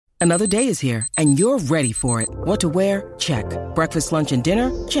Another day is here, and you're ready for it. What to wear? Check. Breakfast, lunch, and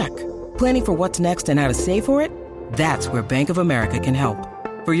dinner? Check. Planning for what's next and how to save for it? That's where Bank of America can help.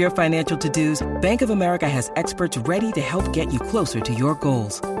 For your financial to-dos, Bank of America has experts ready to help get you closer to your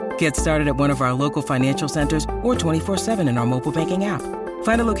goals. Get started at one of our local financial centers or 24/7 in our mobile banking app.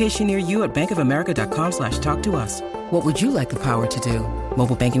 Find a location near you at bankofamerica.com/talktous. What would you like the power to do?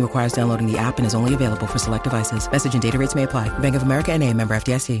 Mobile banking requires downloading the app and is only available for select devices. Message and data rates may apply. Bank of America N.A., member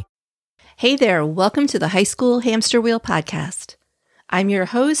FDIC. Hey there, welcome to the High School Hamster Wheel Podcast. I'm your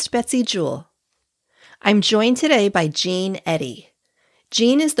host, Betsy Jewell. I'm joined today by Jean Eddy.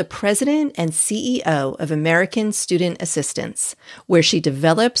 Jean is the president and CEO of American Student Assistance, where she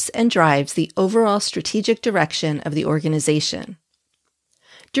develops and drives the overall strategic direction of the organization.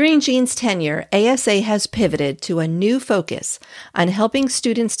 During Jean's tenure, ASA has pivoted to a new focus on helping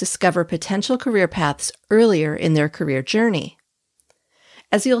students discover potential career paths earlier in their career journey.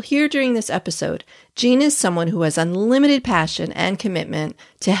 As you'll hear during this episode, Jean is someone who has unlimited passion and commitment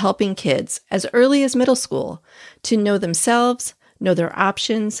to helping kids as early as middle school to know themselves, know their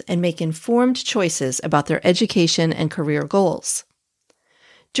options, and make informed choices about their education and career goals.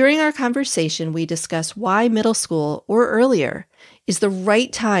 During our conversation, we discuss why middle school or earlier is the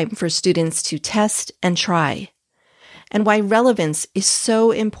right time for students to test and try, and why relevance is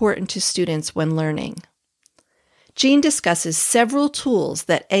so important to students when learning. Jean discusses several tools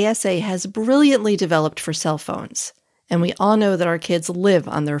that ASA has brilliantly developed for cell phones, and we all know that our kids live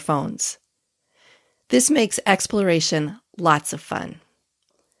on their phones. This makes exploration lots of fun.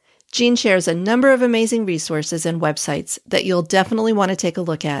 Jean shares a number of amazing resources and websites that you'll definitely want to take a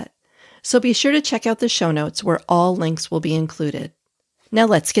look at, so be sure to check out the show notes where all links will be included. Now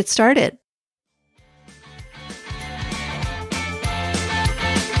let's get started.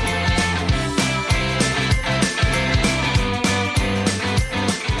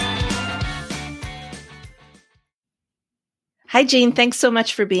 Hi, Jean. Thanks so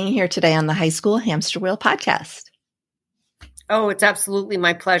much for being here today on the High School Hamster Wheel Podcast. Oh, it's absolutely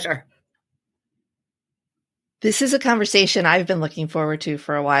my pleasure. This is a conversation I've been looking forward to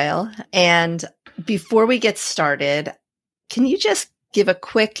for a while. And before we get started, can you just give a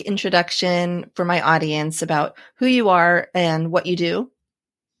quick introduction for my audience about who you are and what you do?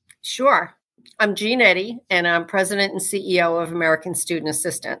 Sure. I'm Jean Eddy, and I'm president and CEO of American Student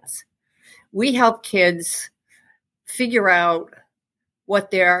Assistance. We help kids figure out what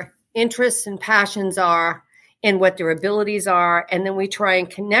their interests and passions are and what their abilities are, and then we try and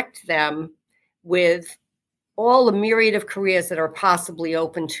connect them with all the myriad of careers that are possibly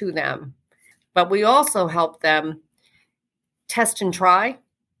open to them. But we also help them test and try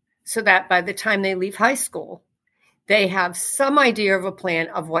so that by the time they leave high school, they have some idea of a plan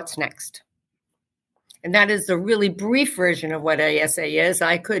of what's next. And that is the really brief version of what ASA is.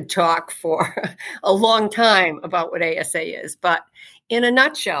 I could talk for a long time about what ASA is, but in a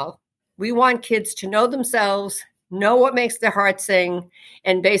nutshell, we want kids to know themselves, know what makes their heart sing,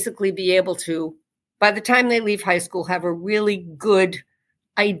 and basically be able to, by the time they leave high school, have a really good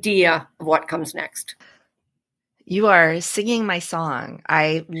idea of what comes next. You are singing my song.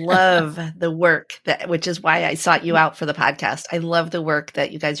 I love the work which is why I sought you out for the podcast. I love the work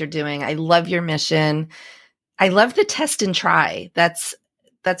that you guys are doing. I love your mission. I love the test and try. That's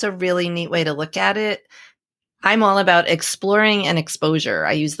a really neat way to look at it. I'm all about exploring and exposure.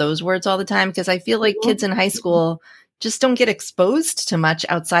 I use those words all the time because I feel like kids in high school just don't get exposed to much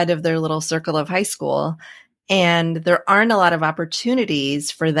outside of their little circle of high school. And there aren't a lot of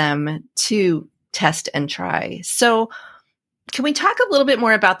opportunities for them to test and try. So can we talk a little bit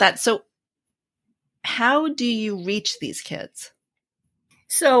more about that? So how do you reach these kids?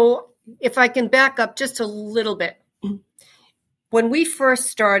 So if I can back up just a little bit. When we first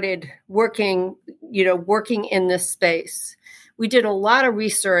started working in this space, we did a lot of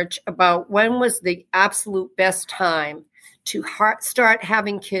research about when was the absolute best time to start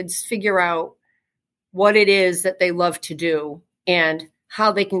having kids figure out what it is that they love to do and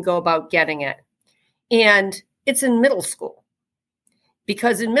how they can go about getting it. And it's in middle school,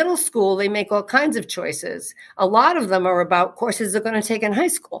 because in middle school, they make all kinds of choices. A lot of them are about courses they're going to take in high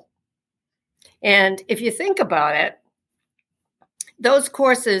school. And if you think about it, those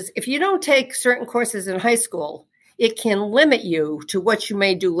courses, if you don't take certain courses in high school, it can limit you to what you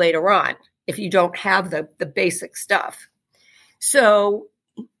may do later on if you don't have the basic stuff. So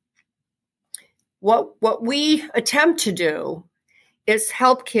what we attempt to do is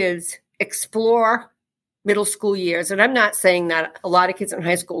help kids explore middle school years. And I'm not saying that a lot of kids in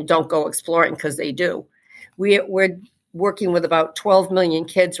high school don't go exploring, because they do. We're working with about 12 million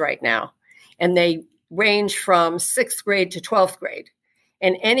kids right now, and they range from 6th grade to 12th grade.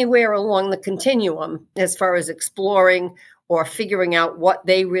 And anywhere along the continuum, as far as exploring or figuring out what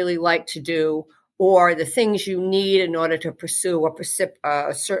they really like to do, or the things you need in order to pursue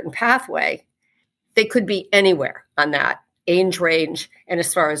a certain pathway, they could be anywhere on that age range and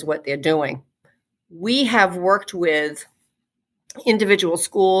as far as what they're doing. We have worked with individual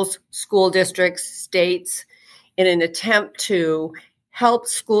schools, school districts, states, in an attempt to help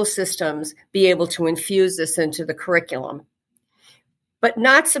school systems be able to infuse this into the curriculum. But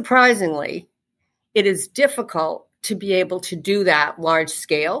not surprisingly, it is difficult to be able to do that large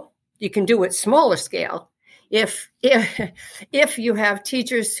scale. You can do it smaller scale. If you have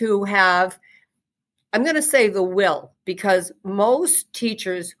teachers who have, I'm going to say the will, because most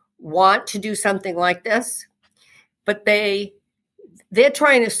teachers want to do something like this, but they're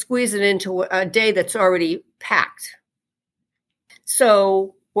trying to squeeze it into a day that's already packed.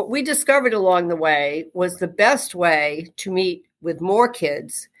 So what we discovered along the way was the best way to meet with more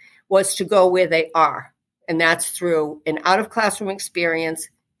kids was to go where they are. And that's through an out-of-classroom experience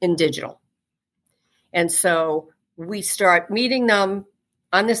in digital. And so we start meeting them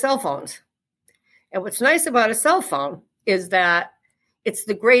on their cell phones. And what's nice about a cell phone is that it's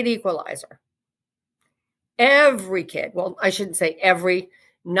the great equalizer. Every kid, well, I shouldn't say every,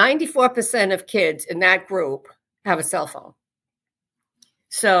 94% of kids in that group have a cell phone.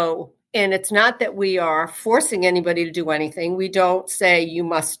 So, and it's not that we are forcing anybody to do anything. We don't say you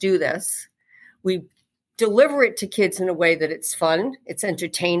must do this. We deliver it to kids in a way that it's fun, it's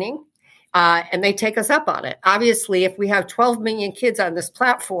entertaining, and they take us up on it. Obviously, if we have 12 million kids on this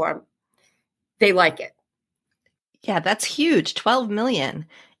platform, they like it. Yeah, that's huge, 12 million.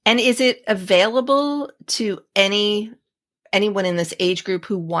 And is it available to anyone in this age group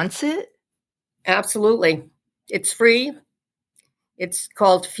who wants it? Absolutely. It's free. It's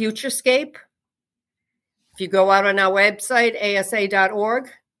called Futurescape. If you go out on our website, asa.org,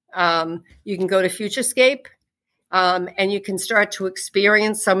 you can go to Futurescape, and you can start to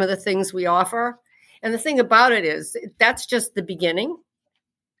experience some of the things we offer. And the thing about it is that's just the beginning,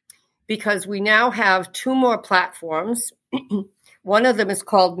 because we now have 2 more platforms. One of them is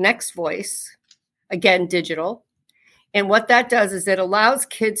called Next Voice, again, digital. And what that does is it allows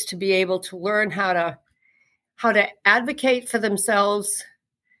kids to be able to learn how to advocate for themselves,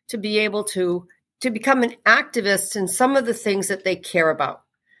 to be able to become an activist in some of the things that they care about,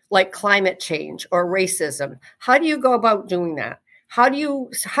 like climate change or racism. How do you go about doing that? How do you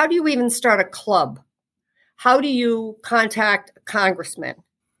even start a club? How do you contact a congressman?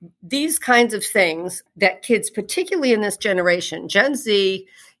 These kinds of things that kids, particularly in this generation, Gen Z,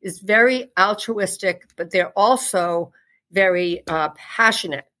 is very altruistic, but they're also very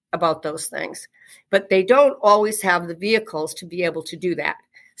passionate about those things. But they don't always have the vehicles to be able to do that.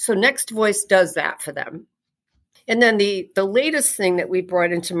 So Next Voice does that for them. And then the latest thing that we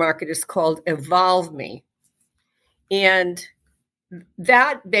brought into market is called Evolve Me. And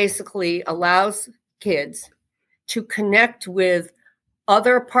that basically allows kids to connect with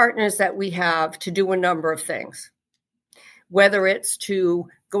other partners that we have to do a number of things, whether it's to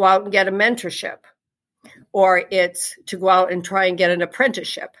go out and get a mentorship, or it's to go out and try and get an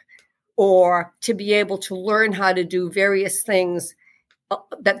apprenticeship, or to be able to learn how to do various things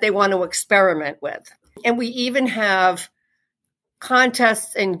that they want to experiment with. And we even have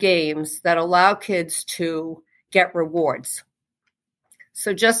contests and games that allow kids to get rewards.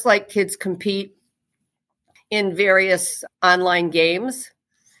 So just like kids compete in various online games,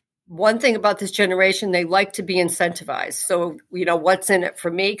 one thing about this generation, they like to be incentivized. So, what's in it for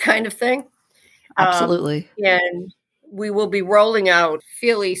me kind of thing. Absolutely. And we will be rolling out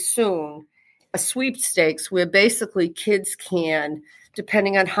fairly soon a sweepstakes where basically kids can,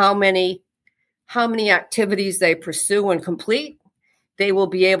 depending on how many activities they pursue and complete, they will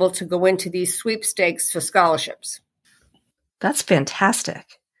be able to go into these sweepstakes for scholarships. That's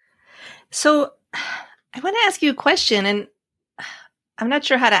fantastic. So I want to ask you a question, and I'm not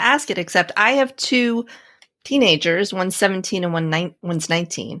sure how to ask it, except I have 2 teenagers, one's 17 and one's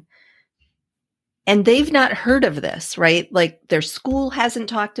 19. And they've not heard of this, right? Like their school hasn't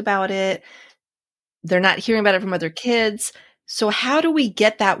talked about it. They're not hearing about it from other kids. So how do we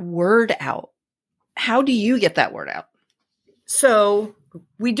get that word out? How do you get that word out? So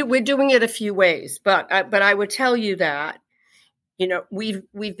we're doing it a few ways, but I would tell you that,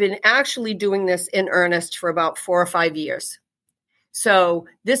 we've been actually doing this in earnest for about 4 or 5 years. So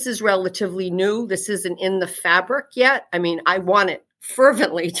this is relatively new. This isn't in the fabric yet. I mean, I want it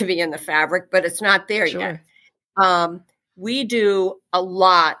fervently to be in the fabric, but it's not there yet. We do a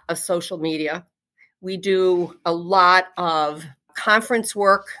lot of social media. We do a lot of conference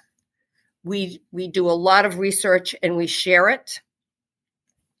work. We do a lot of research and we share it.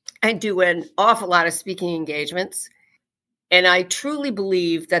 I do an awful lot of speaking engagements. And I truly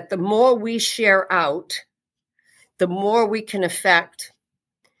believe that the more we share out, the more we can affect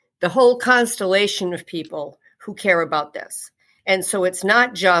the whole constellation of people who care about this. And so it's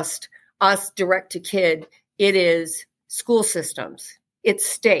not just us direct to kid, it is school systems, it's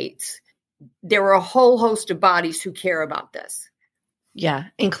states. There are a whole host of bodies who care about this. Yeah,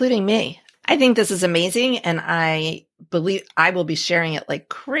 including me. I think this is amazing, and I believe I will be sharing it like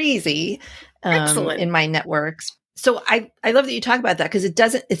crazy in my networks. So I love that you talk about that, because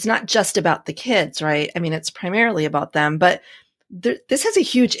it's not just about the kids, right? I mean, it's primarily about them, but this has a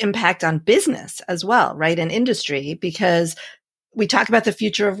huge impact on business as well, right? And industry, because we talk about the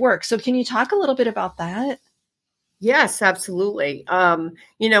future of work. So can you talk a little bit about that? Yes, absolutely.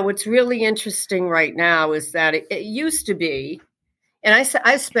 What's really interesting right now is that it used to be, and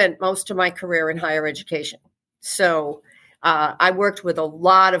I spent most of my career in higher education. So I worked with a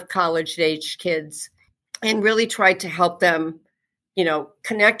lot of college-age kids and really tried to help them,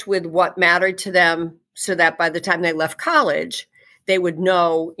 connect with what mattered to them so that by the time they left college, they would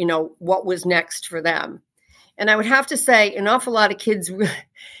know, what was next for them. And I would have to say an awful lot of kids,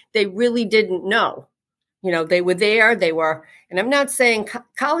 they really didn't know. They were there, and I'm not saying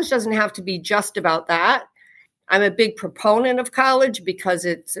college doesn't have to be just about that. I'm a big proponent of college because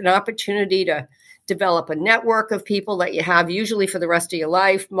it's an opportunity to develop a network of people that you have usually for the rest of your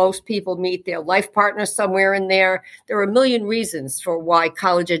life. Most people meet their life partner somewhere in there. There are a million reasons for why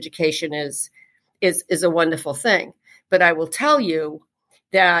college education is a wonderful thing. But I will tell you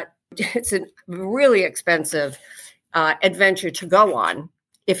that it's a really expensive adventure to go on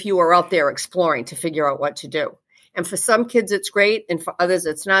if you are out there exploring to figure out what to do. And for some kids, it's great. And for others,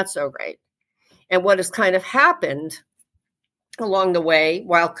 it's not so great. And what has kind of happened along the way,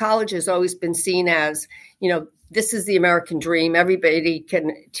 while college has always been seen as, this is the American dream, everybody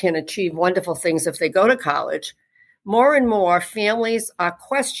can achieve wonderful things if they go to college, more and more families are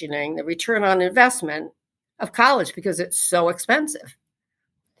questioning the return on investment of college because it's so expensive.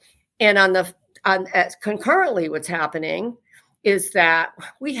 And concurrently, what's happening is that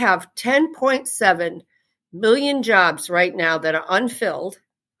we have 10.7 million jobs right now that are unfilled,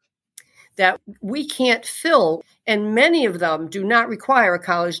 that we can't fill, and many of them do not require a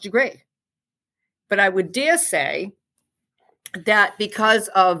college degree. But I would dare say that because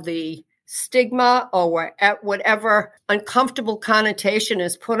of the stigma or whatever uncomfortable connotation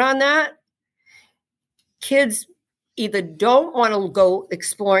is put on that, kids either don't want to go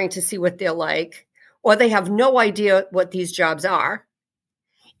exploring to see what they're like, or they have no idea what these jobs are.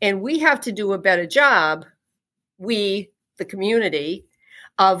 And we have to do a better job, we, the community,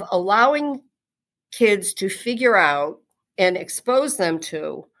 of allowing kids to figure out and expose them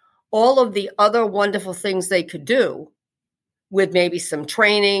to all of the other wonderful things they could do with maybe some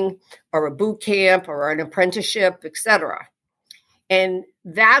training or a boot camp or an apprenticeship, etc. And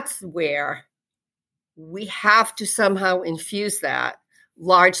that's where we have to somehow infuse that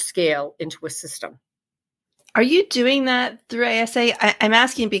large scale into a system. Are you doing that through ASA? I'm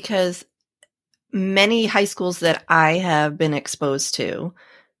asking because many high schools that I have been exposed to,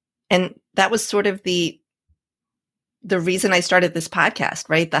 and that was sort of the reason I started this podcast,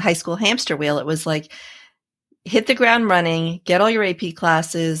 right? The high school hamster wheel. It was like, hit the ground running, get all your AP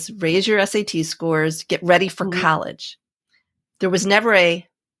classes, raise your SAT scores, get ready for college. There was never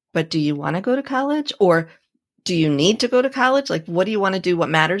but do you want to go to college? Or do you need to go to college? Like, what do you want to do? What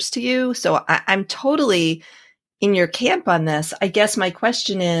matters to you? So I'm totally in your camp on this. I guess my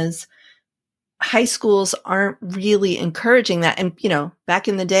question is, high schools aren't really encouraging that. And, back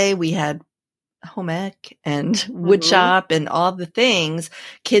in the day, we had home ec and wood shop and all the things.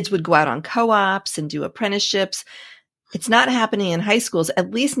 Kids would go out on co-ops and do apprenticeships. It's not happening in high schools,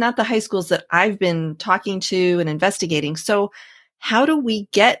 at least not the high schools that I've been talking to and investigating. So how do we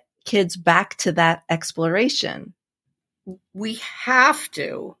get kids back to that exploration? We have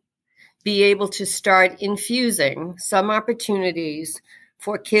to be able to start infusing some opportunities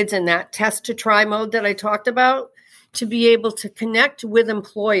for kids in that test to try mode that I talked about, to be able to connect with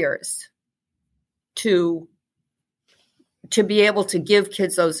employers, to be able to give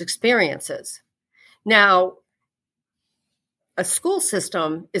kids those experiences. Now, a school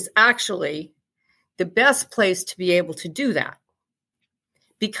system is actually the best place to be able to do that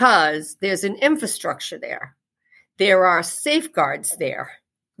because there's an infrastructure there. There are safeguards there.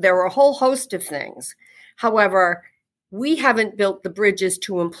 There are a whole host of things. However, we haven't built the bridges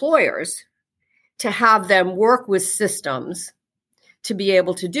to employers to have them work with systems to be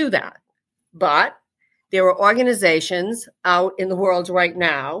able to do that. But there are organizations out in the world right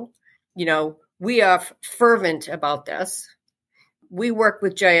now, we are fervent about this. we work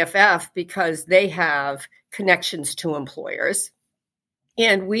with JFF because they have connections to employers.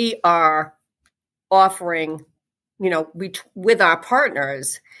 And we are offering, with our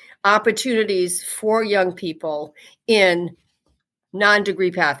partners, opportunities for young people in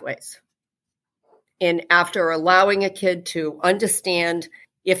non-degree pathways. And after allowing a kid to understand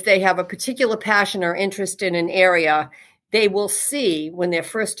if they have a particular passion or interest in an area, they will see when they're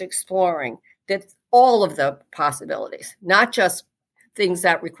first exploring that all of the possibilities, not just things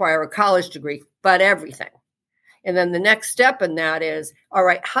that require a college degree, but everything. And then the next step in that is, all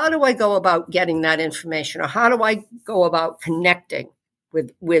right, how do I go about getting that information, or how do I go about connecting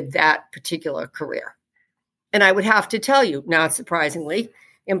with that particular career? And I would have to tell you, not surprisingly,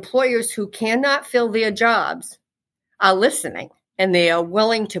 employers who cannot fill their jobs are listening, and they are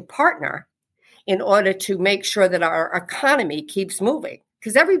willing to partner in order to make sure that our economy keeps moving,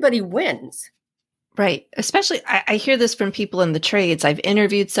 because everybody wins. Right. Especially, I hear this from people in the trades. I've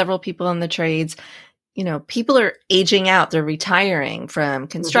interviewed several people in the trades. People are aging out. They're retiring from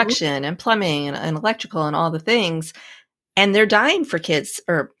construction and plumbing and electrical and all the things. And they're dying for kids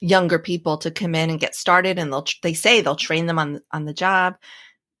or younger people to come in and get started. And they say they'll train them on the job.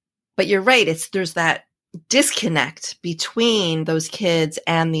 But you're right. There's that disconnect between those kids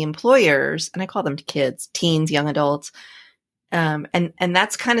and the employers. And I call them kids, teens, young adults. And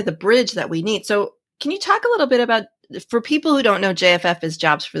that's kind of the bridge that we need. So can you talk a little bit about, for people who don't know JFF is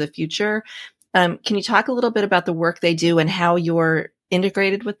Jobs for the Future, can you talk a little bit about the work they do and how you're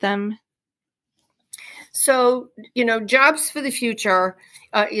integrated with them? So, Jobs for the Future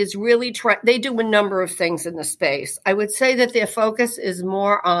is really, they do a number of things in the space. I would say that their focus is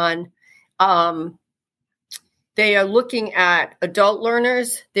more on, they are looking at adult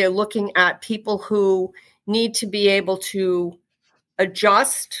learners. They're looking at people who need to be able to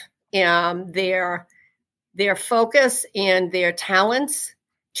adjust their focus and their talents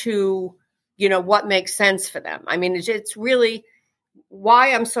to, what makes sense for them. I mean, it's really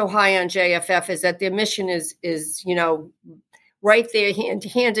why I'm so high on JFF is that their mission is right there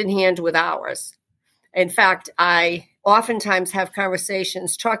hand in hand with ours. In fact, I oftentimes have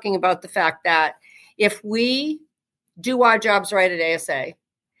conversations talking about the fact that if we do our jobs right at ASA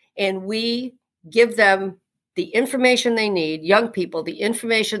and we give them the information they need, young people, the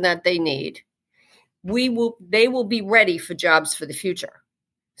information that they need, they will be ready for Jobs for the Future.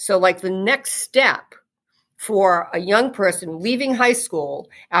 So like the next step for a young person leaving high school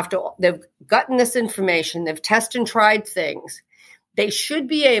after they've gotten this information, they've tested and tried things, they should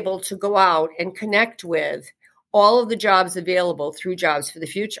be able to go out and connect with all of the jobs available through Jobs for the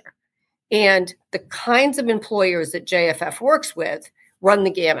Future. And the kinds of employers that JFF works with run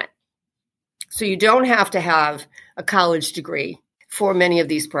the gamut. So you don't have to have a college degree for many of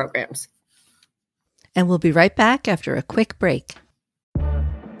these programs. And we'll be right back after a quick break.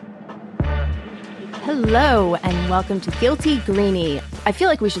 Hello, and welcome to Guilty Greenie. I feel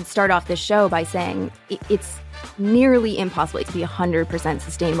like we should start off this show by saying it's nearly impossible to be 100%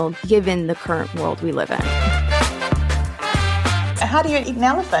 sustainable given the current world we live in. How do you eat an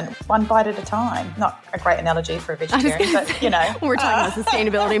elephant? One bite at a time. Not a great analogy for a vegetarian, but We're talking about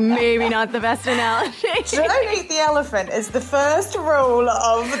sustainability, maybe not the best analogy. Don't eat the elephant is the first rule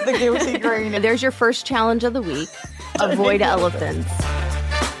of the Guilty Greenie. There's your first challenge of the week. Avoid elephants.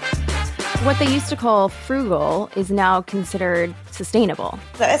 What they used to call frugal is now considered sustainable.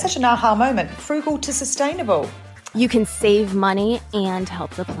 That's such an aha moment. Frugal to sustainable. You can save money and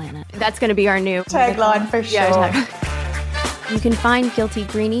help the planet. That's going to be our new tagline for sure. You can find Guilty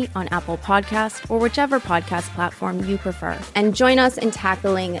Greenie on Apple Podcasts or whichever podcast platform you prefer. And join us in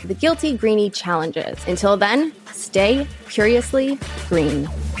tackling the Guilty Greenie challenges. Until then, stay curiously green.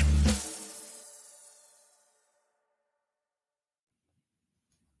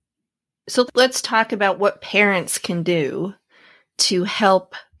 So let's talk about what parents can do to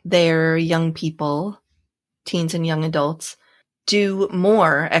help their young people, teens and young adults, do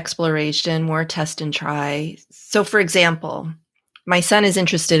more exploration, more test and try. So for example, my son is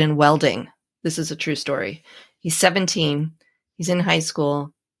interested in welding. This is a true story. He's 17. He's in high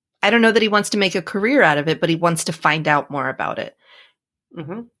school. I don't know that he wants to make a career out of it, but he wants to find out more about it.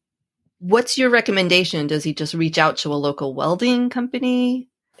 Mm-hmm. What's your recommendation? Does he just reach out to a local welding company?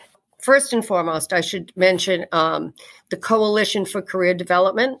 First and foremost, I should mention the Coalition for Career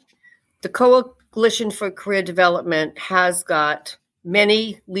Development. The Coalition for Career Development has got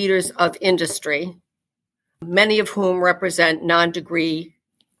many leaders of industry, many of whom represent non-degree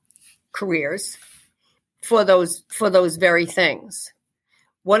careers for those very things.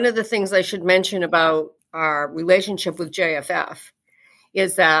 One of the things I should mention about our relationship with JFF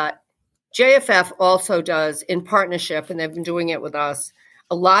is that JFF also does, in partnership, and they've been doing it with us,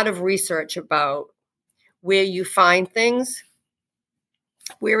 a lot of research about where you find things.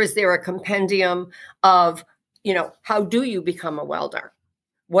 Where is there a compendium of, how do you become a welder?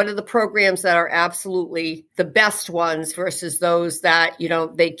 What are the programs that are absolutely the best ones versus those that,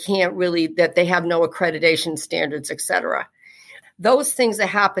 they can't really, that they have no accreditation standards, et cetera. Those things are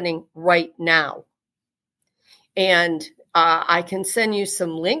happening right now. And I can send you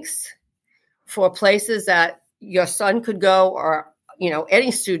some links for places that your son could go or,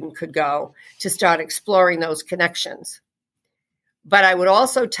 any student could go to start exploring those connections. But I would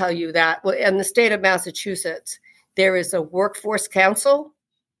also tell you that in the state of Massachusetts, there is a workforce council.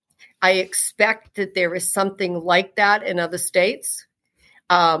 I expect that there is something like that in other states,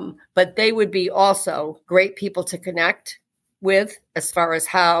 but they would be also great people to connect with as far as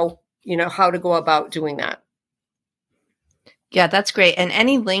how to go about doing that. Yeah, that's great. And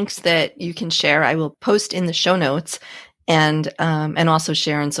any links that you can share, I will post in the show notes and also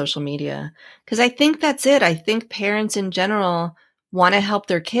share on social media. Because I think that's it. I think parents in general want to help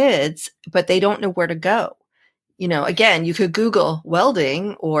their kids, but they don't know where to go. Again, you could Google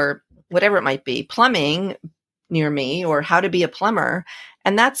welding or whatever it might be, plumbing near me, or how to be a plumber.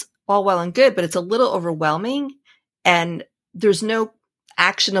 And that's all well and good, but it's a little overwhelming. And there's no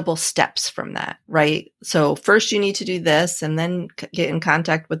actionable steps from that, right? So first you need to do this and then get in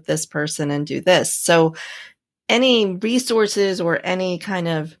contact with this person and do this. So any resources or any kind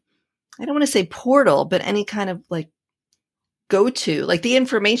of, I don't want to say portal, but any kind of go to, like the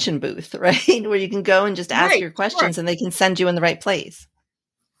information booth, right? Where you can go and just ask your questions and they can send you in the right place.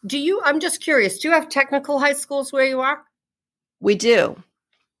 I'm just curious, do you have technical high schools where you are? We do.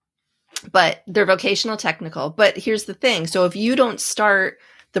 But they're vocational technical. But here's the thing. So if you don't start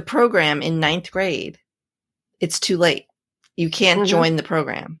the program in 9th grade, it's too late. You can't join the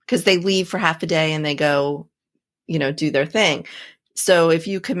program because they leave for half a day and they go, do their thing. So if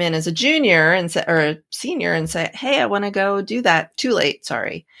you come in as a junior or a senior and say, hey, I want to go do that, too late.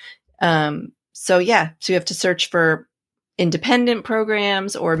 Sorry. So you have to search for independent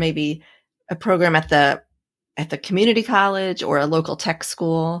programs or maybe a program at the community college or a local tech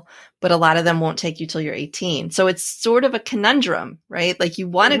school, but a lot of them won't take you till you're 18. So it's sort of a conundrum, right? Like you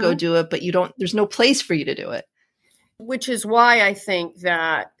want to go do it, but there's no place for you to do it. Which is why I think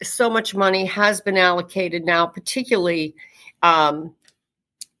that so much money has been allocated now, particularly as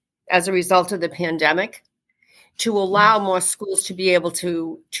a result of the pandemic, to allow more schools to be able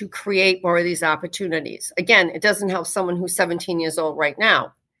to create more of these opportunities. Again, it doesn't help someone who's 17 years old right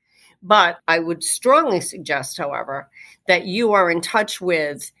now. But I would strongly suggest, however, that you are in touch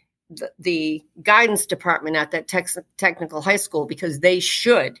with the guidance department at that technical high school because they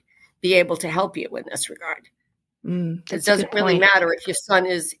should be able to help you in this regard. It doesn't really matter if your son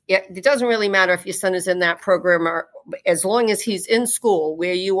is. It doesn't really matter if your son is in that program, or as long as he's in school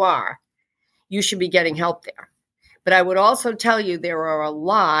where you are, you should be getting help there. But I would also tell you there are a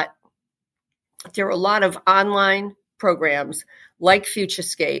lot of online programs like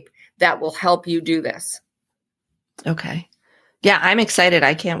Futurescape that will help you do this. Okay. Yeah, I'm excited.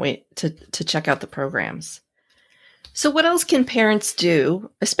 I can't wait to check out the programs. So what else can parents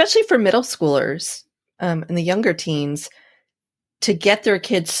do, especially for middle schoolers and the younger teens, to get their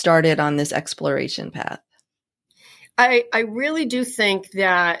kids started on this exploration path? I really do think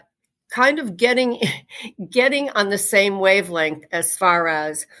that kind of getting on the same wavelength as far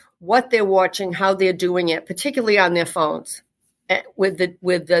as what they're watching, how they're doing it, particularly on their phones. With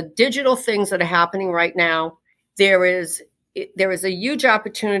the digital things that are happening right now, there is a huge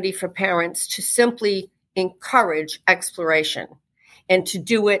opportunity for parents to simply encourage exploration and to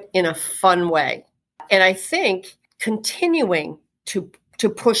do it in a fun way. And I think continuing to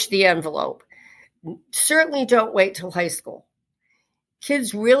push the envelope. Certainly don't wait till high school.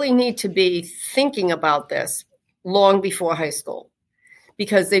 Kids really need to be thinking about this long before high school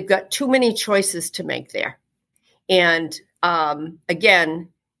because they've got too many choices to make there. And again,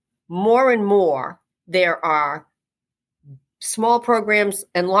 more and more, there are small programs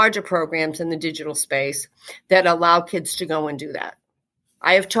and larger programs in the digital space that allow kids to go and do that.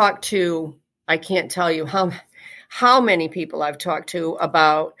 I have talked to, I can't tell you how many people I've talked to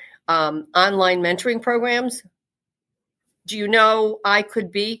about online mentoring programs. Do you know I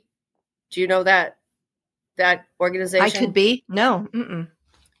Could Be? Do you know that organization? I Could Be? No. Mm-mm.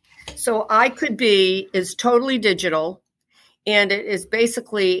 So I Could Be is totally digital. And it is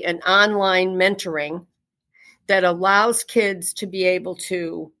basically an online mentoring that allows kids to be able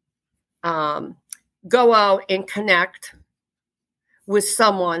to go out and connect with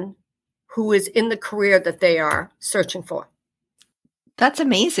someone who is in the career that they are searching for. That's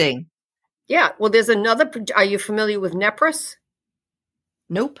amazing. Yeah. Well, there's another. Are you familiar with NEPRIS?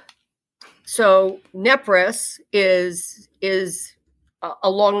 Nope. So NEPRIS is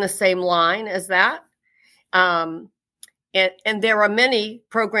along the same line as that. And there are many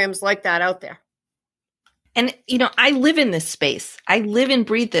programs like that out there. And, I live in this space. I live and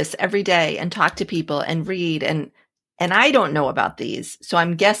breathe this every day and talk to people and read. And I don't know about these. So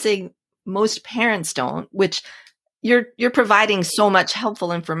I'm guessing most parents don't, which you're providing so much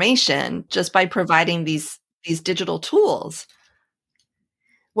helpful information just by providing these digital tools.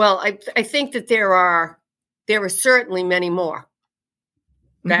 Well, I think that there are certainly many more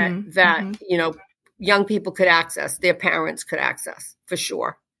that young people could access, their parents could access, for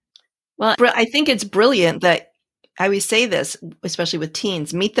sure. Well, I think it's brilliant that I always say this, especially with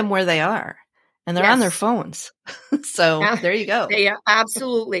teens, meet them where they are, and they're on their phones. So there you go. Yeah,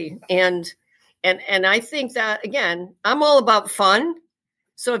 absolutely. And I think that, again, I'm all about fun.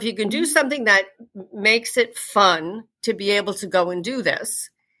 So if you can do something that makes it fun to be able to go and do this,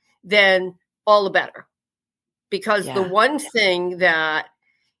 then all the better. Because the one thing that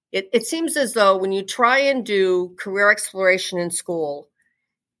it seems as though when you try and do career exploration in school,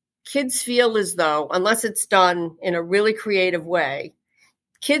 kids feel as though, unless it's done in a really creative way,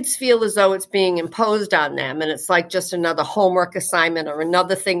 kids feel as though it's being imposed on them and it's like just another homework assignment or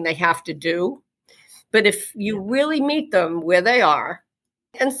another thing they have to do. But if you really meet them where they are,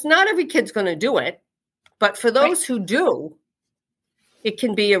 and it's not every kid's going to do it, but for those who do, it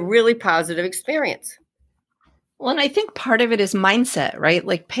can be a really positive experience. Well, and I think part of it is mindset, right?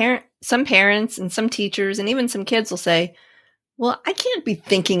 Like some parents and some teachers and even some kids will say, well, I can't be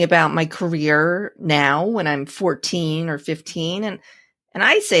thinking about my career now when I'm 14 or 15. And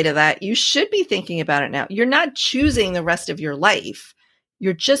I say to that, you should be thinking about it now. You're not choosing the rest of your life.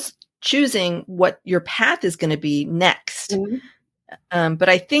 You're just choosing what your path is going to be next. Mm-hmm. But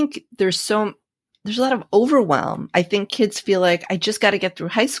I think there's a lot of overwhelm. I think kids feel like, I just got to get through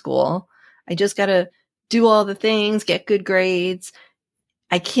high school. I just got to do all the things, get good grades.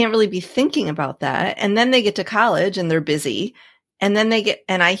 I can't really be thinking about that. And then they get to college and they're busy. And then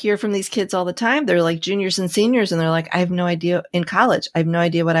and I hear from these kids all the time, they're like juniors and seniors, and they're like, I have no idea in college. I have no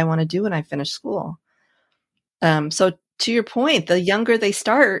idea what I want to do when I finish school. So to your point, the younger they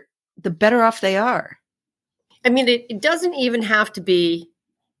start, the better off they are. I mean, it doesn't even have to be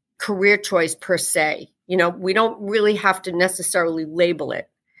career choice per se. We don't really have to necessarily label it.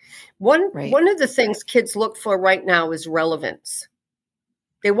 One of the things kids look for right now is relevance.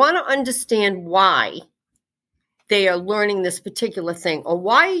 They want to understand why they are learning this particular thing, or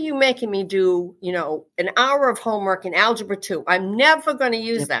why are you making me do, an hour of homework in Algebra 2? I'm never going to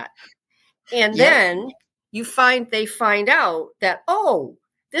use that. And then they find out that, oh,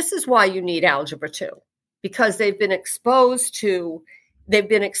 this is why you need Algebra 2, because they've been exposed to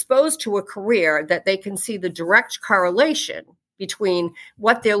a career that they can see the direct correlation between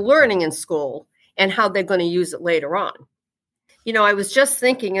what they're learning in school and how they're going to use it later on. I was just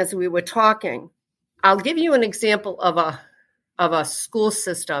thinking as we were talking, I'll give you an example of a school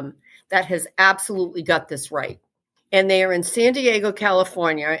system that has absolutely got this right. And they are in San Diego,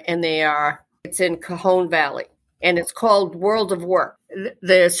 California, and it's in Cajon Valley, and it's called World of Work.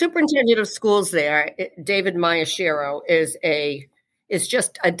 The superintendent of schools there, David Miyashiro, is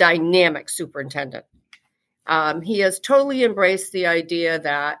just a dynamic superintendent. He has totally embraced the idea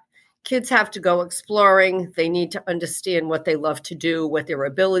that kids have to go exploring. They need to understand what they love to do, what their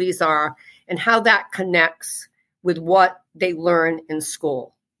abilities are, and how that connects with what they learn in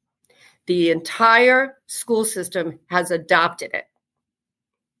school. The entire school system has adopted it.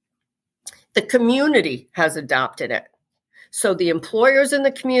 The community has adopted it. So the employers in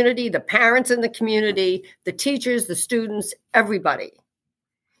the community, the parents in the community, the teachers, the students, everybody.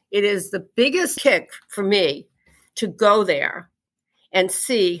 It is the biggest kick for me to go there and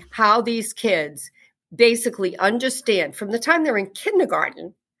see how these kids basically understand from the time they're in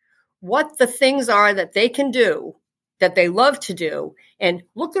kindergarten what the things are that they can do, that they love to do, and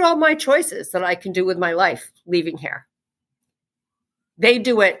look at all my choices that I can do with my life leaving here. They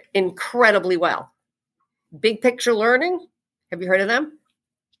do it incredibly well. Big Picture Learning, have you heard of them?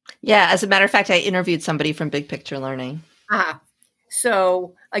 Yeah, as a matter of fact, I interviewed somebody from Big Picture Learning.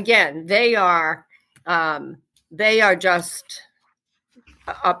 So again, they are just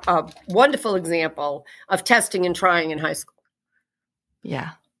a wonderful example of testing and trying in high school.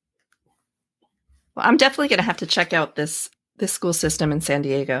 Yeah. Well, I'm definitely going to have to check out this school system in San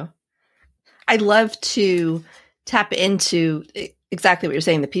Diego. I'd love to tap into exactly what you're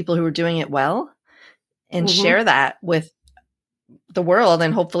saying, the people who are doing it well, and share that with the world,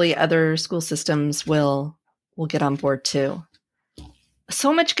 and hopefully other school systems will get on board too.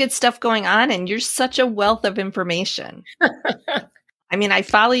 so much good stuff going on, and you're such a wealth of information. I mean, I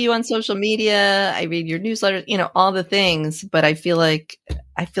follow you on social media, I read your newsletter, all the things, but I feel like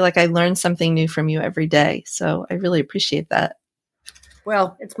I learn something new from you every day. So I really appreciate that.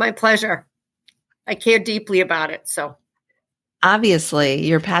 Well, it's my pleasure. I care deeply about it. So obviously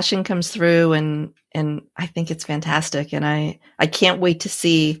your passion comes through, and I think it's fantastic. And I can't wait to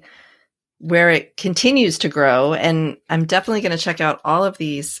see where it continues to grow. And I'm definitely going to check out all of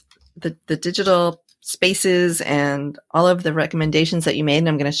these, the digital spaces and all of the recommendations that you made, and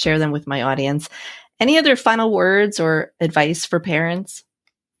I'm going to share them with my audience. Any other final words or advice for parents?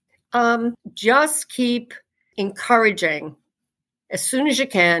 Just keep encouraging as soon as you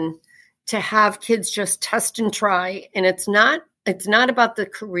can to have kids just test and try. And it's not about the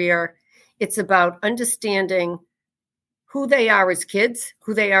career. It's about understanding who they are as kids,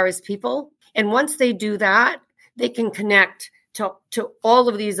 who they are as people. And once they do that, they can connect to all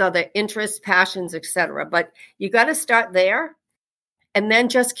of these other interests, passions, etc. But you got to start there and then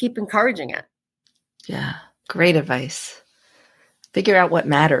just keep encouraging it. Yeah, great advice. Figure out what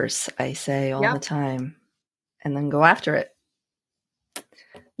matters, I say all the time, and then go after it.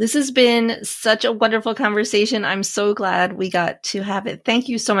 This has been such a wonderful conversation. I'm so glad we got to have it. Thank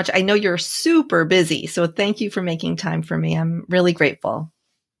you so much. I know you're super busy, so thank you for making time for me. I'm really grateful.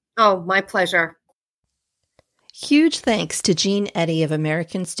 Oh, my pleasure. Huge thanks to Jean Eddy of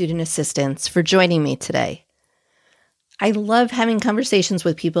American Student Assistance for joining me today. I love having conversations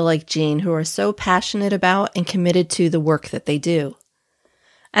with people like Jean who are so passionate about and committed to the work that they do.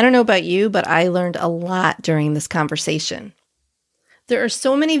 I don't know about you, but I learned a lot during this conversation. There are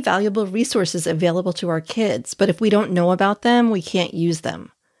so many valuable resources available to our kids, but if we don't know about them, we can't use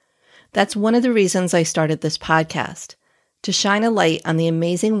them. That's one of the reasons I started this podcast, to shine a light on the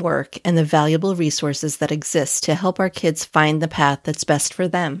amazing work and the valuable resources that exist to help our kids find the path that's best for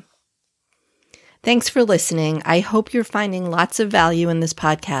them. Thanks for listening. I hope you're finding lots of value in this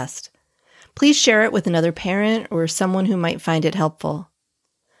podcast. Please share it with another parent or someone who might find it helpful.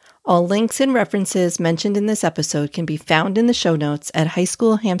 All links and references mentioned in this episode can be found in the show notes at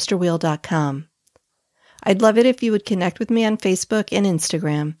highschoolhamsterwheel.com. I'd love it if you would connect with me on Facebook and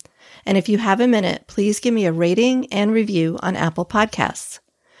Instagram. And if you have a minute, please give me a rating and review on Apple Podcasts.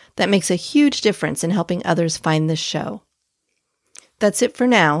 That makes a huge difference in helping others find this show. That's it for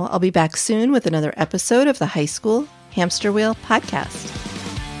now. I'll be back soon with another episode of the High School Hamster Wheel Podcast.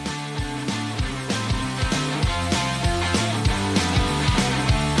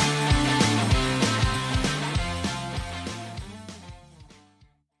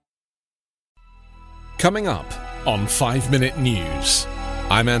 Coming up on 5 Minute News,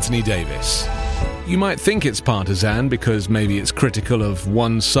 I'm Anthony Davis. You might think it's partisan because maybe it's critical of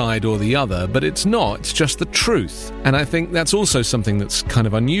one side or the other, but it's not. It's just the truth. And I think that's also something that's kind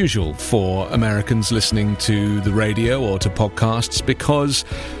of unusual for Americans listening to the radio or to podcasts, because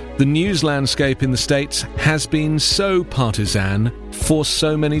the news landscape in the States has been so partisan for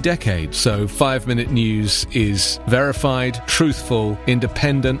so many decades. So 5 Minute News is verified, truthful,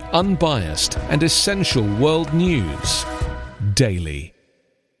 independent, unbiased, and essential world news daily.